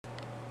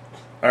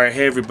Alright,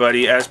 hey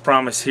everybody, as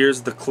promised,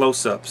 here's the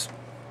close-ups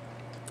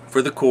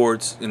for the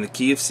chords in the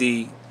key of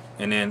C,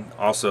 and then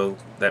also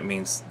that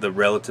means the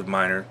relative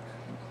minor,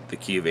 the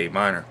key of A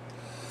minor.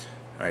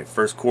 Alright,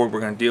 first chord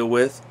we're going to deal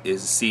with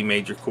is a C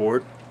major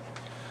chord.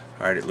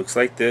 Alright, it looks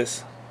like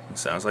this, it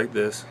sounds like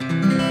this.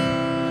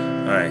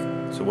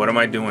 Alright, so what am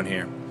I doing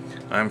here?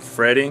 I'm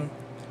fretting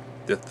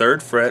the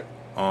 3rd fret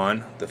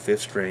on the 5th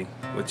string,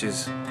 which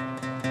is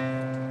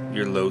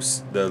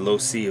the low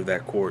C of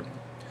that chord.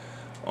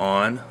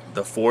 On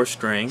the 4th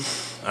string,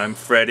 I'm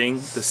fretting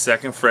the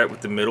 2nd fret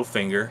with the middle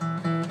finger.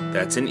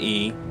 That's an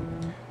E.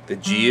 The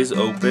G is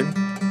open,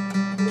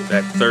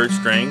 that 3rd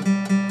string.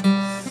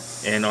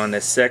 And on the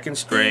 2nd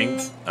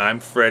string, I'm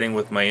fretting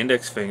with my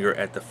index finger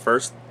at the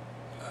 1st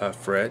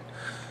fret,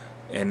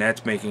 and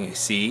that's making a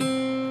C.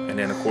 And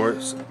then of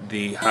course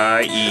the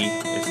high E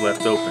is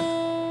left open.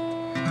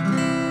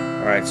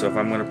 Alright, so if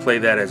I'm going to play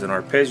that as an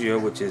arpeggio,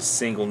 which is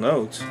single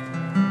notes,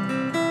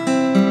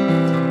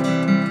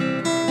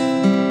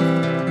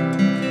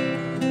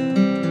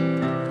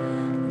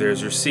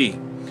 there's your C.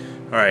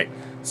 Alright,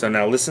 so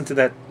now listen to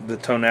that, the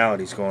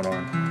tonalities going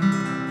on.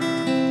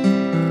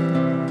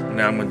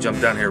 Now I'm going to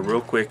jump down here real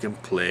quick and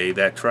play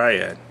that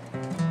triad.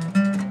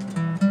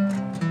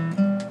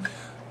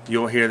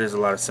 You'll hear there's a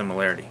lot of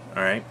similarity,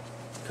 alright,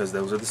 because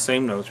those are the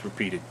same notes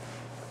repeated.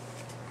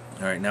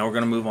 Alright, now we're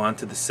going to move on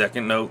to the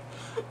 2nd note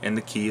in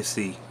the key of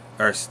C.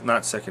 Or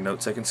not 2nd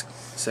note,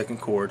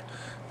 second chord.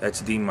 That's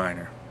D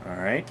minor.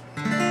 Alright.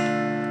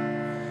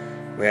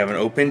 We have an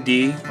open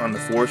D on the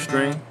 4th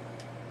string.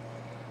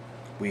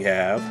 We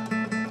have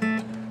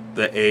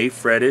the A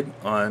fretted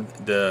on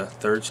the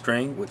 3rd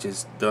string, which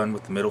is done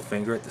with the middle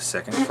finger at the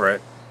 2nd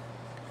fret.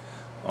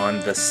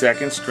 On the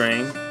 2nd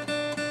string,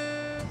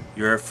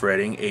 you're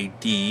fretting a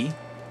D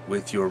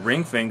with your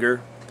ring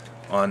finger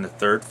on the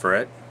 3rd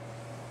fret.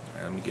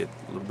 Let me get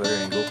a little better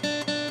angle.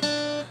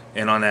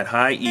 And on that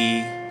high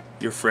E,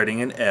 you're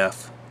fretting an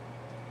F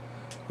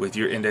with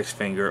your index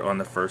finger on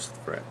the 1st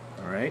fret.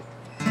 Alright?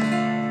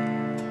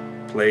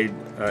 Played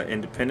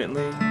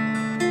independently.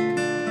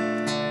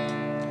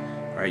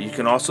 Alright, you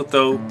can also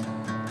throw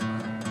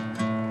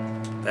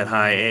that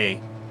high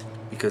A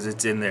because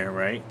it's in there,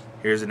 right?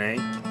 Here's an A.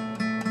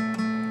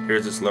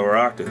 Here's this lower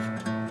octave.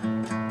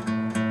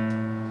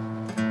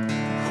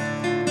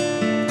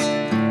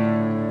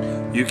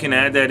 You can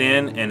add that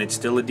in and it's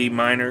still a D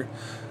minor.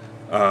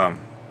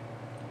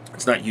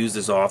 It's not used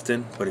as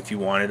often, but if you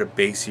wanted a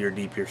bassier,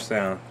 deeper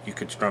sound, you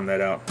could strum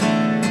that out.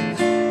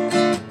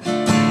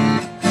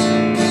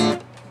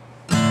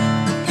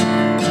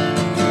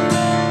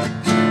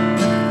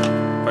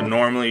 But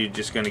normally you're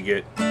just going to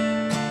get...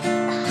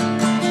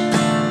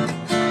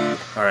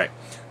 Alright,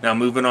 now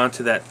moving on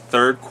to that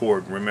 3rd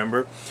chord.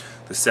 Remember,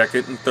 the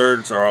 2nd and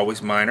 3rds are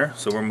always minor,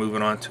 so we're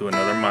moving on to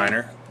another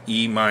minor,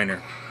 E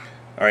minor.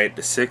 Alright,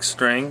 the 6th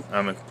string,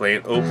 I'm going to play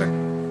it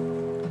open.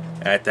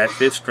 At that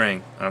 5th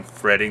string, I'm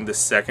fretting the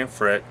 2nd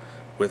fret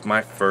with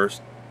my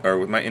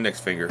index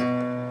finger.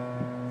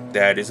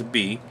 That is a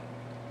B.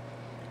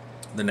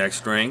 The next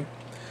string,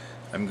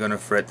 I'm going to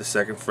fret the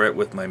 2nd fret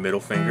with my middle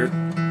finger.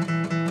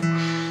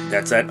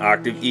 That's that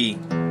octave E.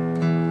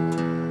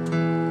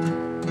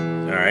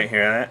 Alright,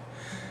 hear that?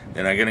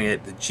 Then I'm going to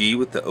get the G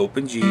with the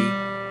open G,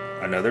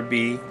 another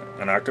B,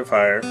 an octave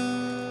higher,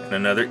 and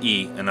another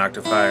E, an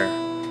octave higher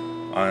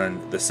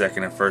on the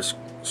 2nd and 1st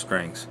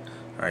strings.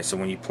 Alright, so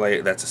when you play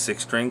it, that's a 6th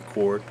string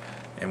chord,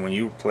 and when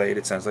you play it,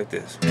 it sounds like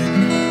this.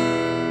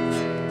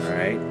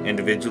 Alright,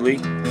 individually,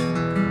 you're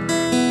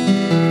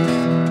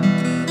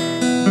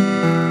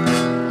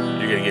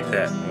going to get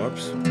that.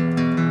 Whoops.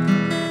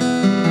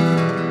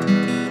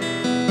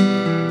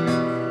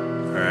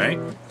 Alright,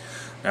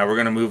 now we're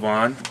going to move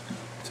on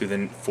to the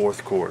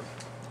 4th chord.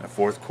 The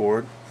 4th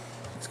chord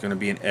is going to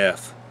be an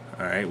F.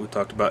 Alright, we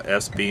talked about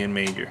F's being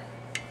major.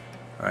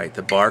 Alright,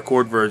 the bar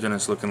chord version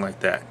is looking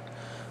like that.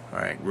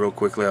 Alright, real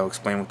quickly I'll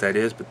explain what that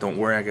is, but don't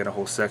worry, I got a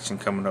whole section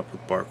coming up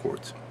with bar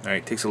chords.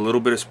 Alright, it takes a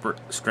little bit of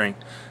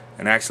strength,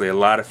 and actually a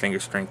lot of finger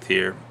strength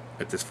here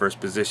at this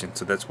first position,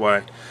 so that's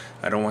why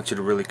I don't want you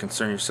to really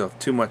concern yourself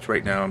too much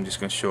right now. I'm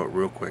just going to show it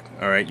real quick.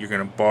 Alright, you're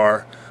going to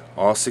bar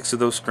all 6 of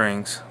those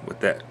strings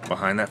with that,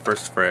 behind that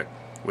 1st fret,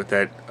 with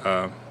that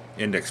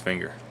index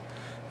finger.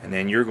 And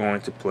then you're going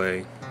to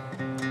play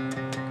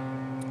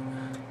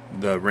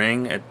the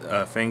ring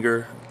at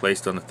finger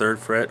placed on the 3rd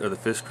fret of the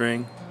 5th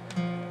string,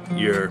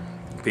 your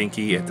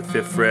pinky at the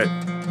 5th fret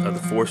of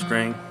the 4th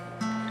string,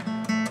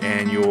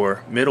 and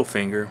your middle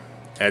finger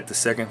at the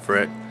 2nd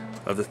fret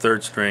of the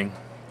 3rd string,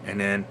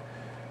 and then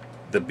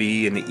the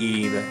B and the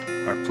E that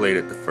are played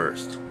at the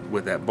 1st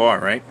with that bar,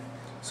 right?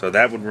 So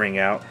that would ring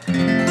out.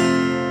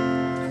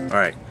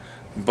 Alright,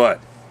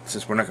 but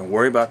since we're not going to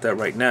worry about that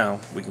right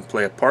now, we can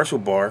play a partial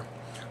bar,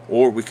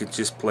 or we could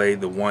just play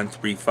the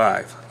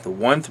 1-3-5. The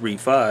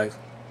 1-3-5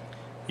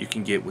 you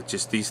can get with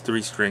just these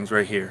 3 strings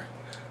right here.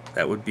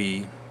 That would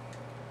be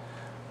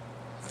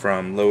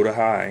from low to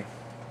high.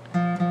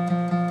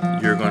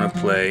 You're going to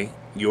play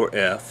your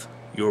F,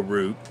 your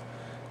root,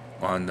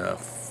 on the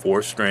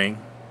 4th string,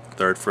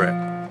 3rd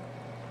fret.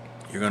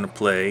 You're going to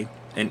play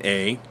an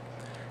A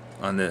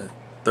on the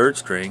 3rd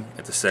string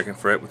at the 2nd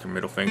fret with your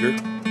middle finger,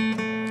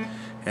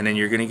 and then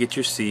you're going to get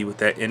your C with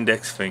that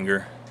index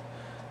finger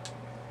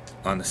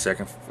on the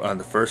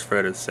 1st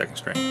fret of the 2nd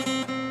string.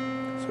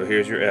 So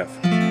here's your F.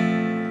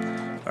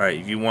 Alright,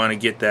 if you want to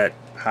get that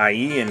high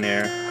E in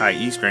there, high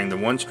E string, the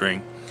 1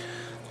 string,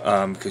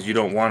 because you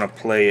don't want to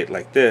play it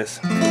like this,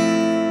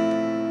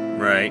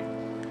 right,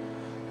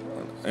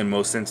 in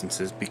most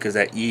instances, because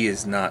that E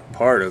is not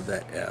part of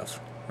that F,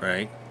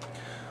 right?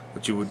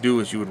 What you would do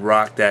is you would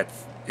rock that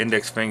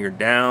index finger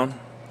down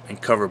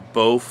and cover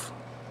both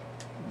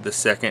the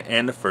 2nd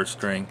and the 1st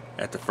string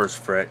at the 1st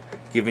fret,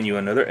 giving you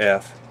another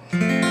F,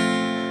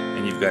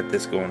 and you've got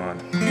this going on.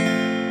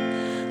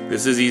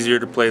 This is easier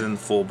to play than the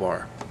full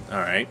bar.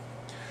 Alright,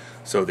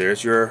 so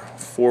there's your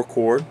 4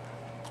 chord.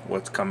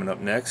 What's coming up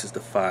next is the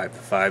 5. The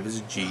 5 is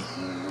a G.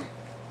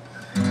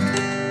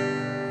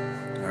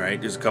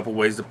 Alright, there's a couple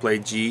ways to play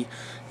G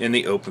in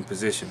the open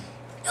position.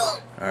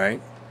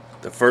 Alright,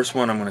 the first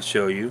one I'm going to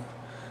show you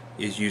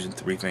is using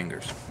 3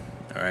 fingers.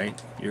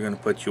 Alright, you're going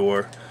to put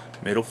your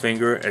middle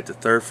finger at the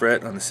 3rd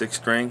fret on the 6th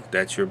string.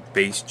 That's your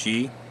bass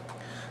G.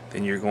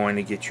 Then you're going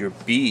to get your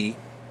B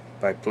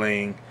by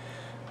placing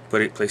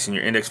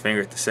your index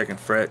finger at the 2nd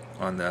fret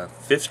on the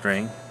 5th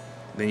string.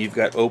 Then you've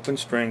got open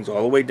strings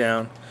all the way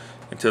down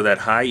until that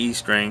high E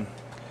string,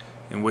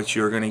 in which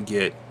you're going to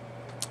get,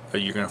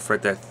 you're going to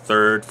fret that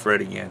 3rd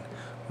fret again.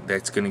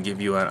 That's going to give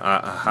you a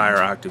higher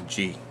octave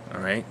G.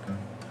 Alright?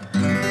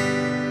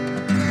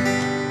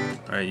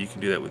 Alright, you can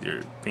do that with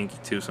your pinky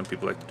too. Some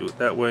people like to do it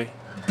that way.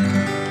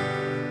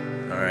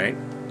 Alright.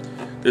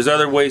 There's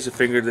other ways to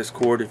finger this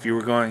chord if you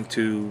were going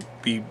to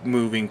be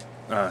moving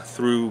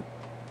through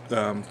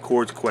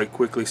chords quite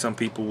quickly. Some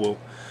people will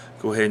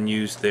go ahead and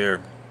use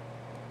their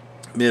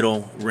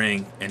middle,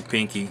 ring, and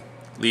pinky,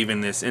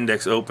 leaving this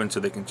index open so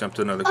they can jump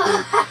to another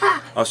chord.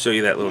 I'll show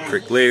you that little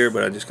trick later,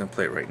 but I'm just going to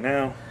play it right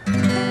now.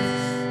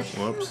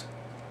 Whoops.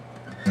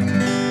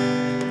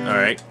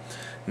 Alright,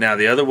 now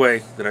the other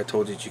way that I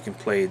told you that you can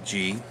play a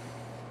G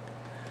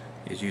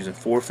is using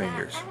 4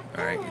 fingers.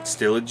 Alright, it's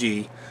still a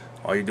G.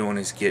 All you're doing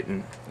is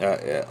getting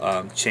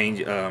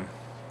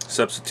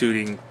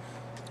substituting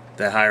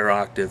the higher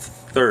octave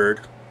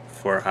 3rd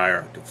for a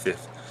higher octave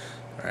 5th.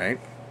 Alright,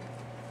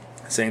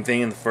 same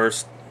thing in the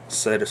first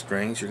set of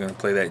strings. You're going to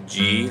play that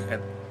G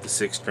at the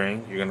 6th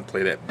string. You're going to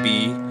play that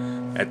B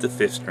at the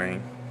 5th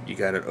string. You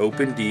got an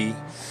open D,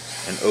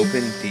 an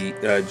open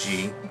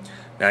G.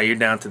 Now you're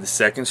down to the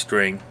 2nd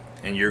string,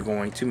 and you're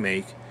going to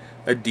make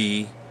a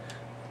D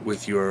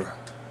with your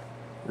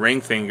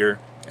ring finger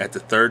at the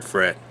 3rd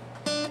fret,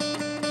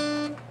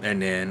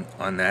 and then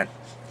on that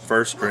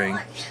 1st string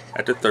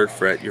at the 3rd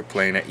fret you're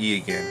playing at E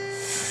again.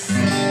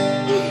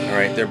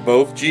 Alright, they're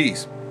both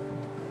G's.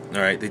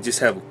 Alright, they just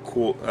have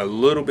a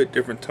little bit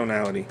different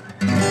tonality,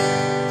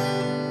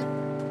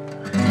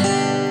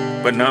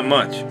 but not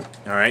much.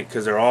 Alright,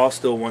 because they're all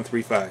still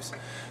 1-3-5s.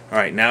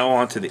 Alright, now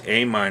on to the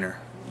A minor,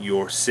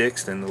 your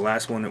 6th and the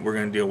last one that we're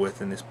going to deal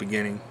with in this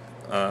beginning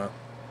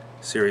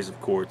series of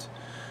chords.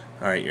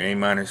 Alright, your A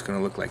minor is going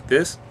to look like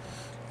this.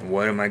 And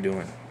what am I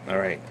doing?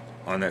 Alright,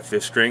 on that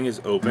 5th string is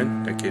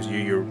open. That gives you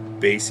your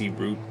bassy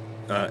root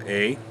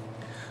A.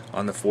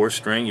 On the 4th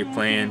string, you're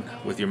playing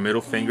with your middle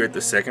finger at the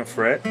 2nd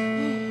fret.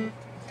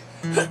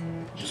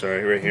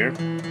 Sorry, right here.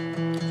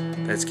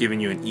 That's giving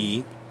you an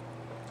E.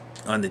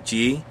 On the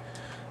G,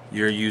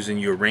 you're using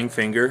your ring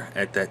finger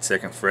at that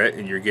 2nd fret,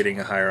 and you're getting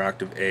a higher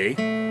octave A.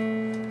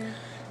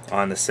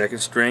 On the 2nd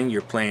string,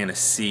 you're playing a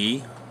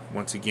C,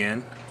 once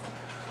again,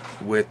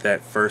 with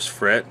that 1st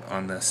fret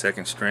on the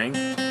 2nd string.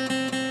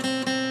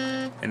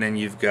 And then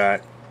you've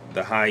got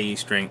the high E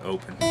string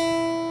open.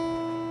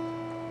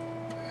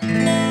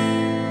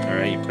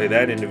 Alright, you play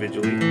that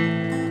individually.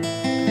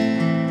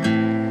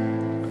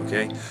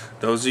 Okay,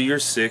 those are your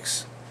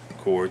 6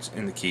 chords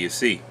in the key of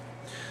C.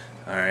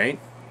 Alright,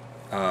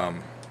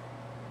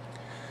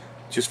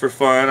 just for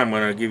fun, I'm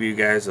going to give you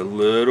guys a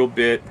little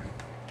bit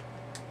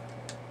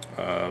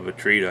of a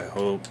treat, I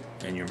hope,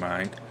 in your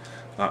mind.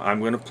 I'm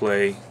going to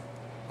play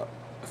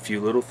a few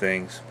little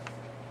things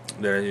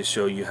that I just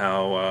show you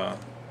how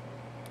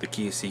the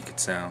key of C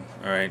could sound.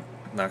 Alright,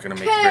 not going to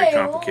make it very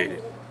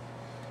complicated.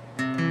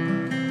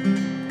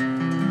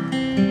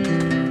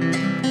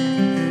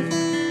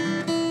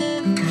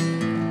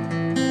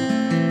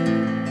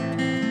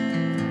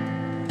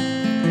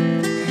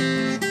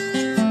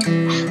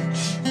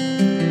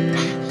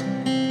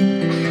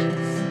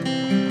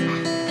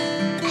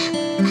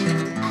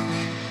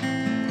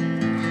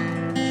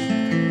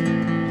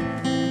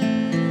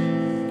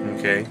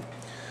 Okay,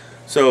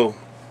 so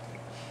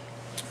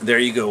there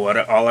you go.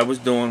 All I was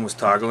doing was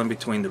toggling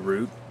between the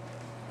root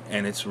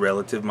and its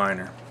relative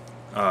minor.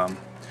 I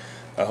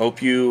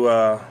hope you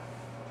are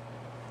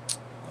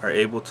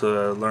able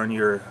to learn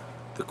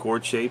the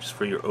chord shapes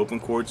for your open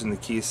chords in the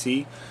key of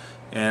C,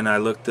 and I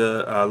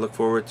look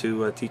forward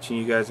to teaching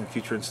you guys in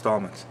future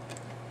installments.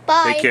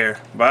 Bye. Take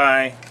care.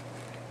 Bye.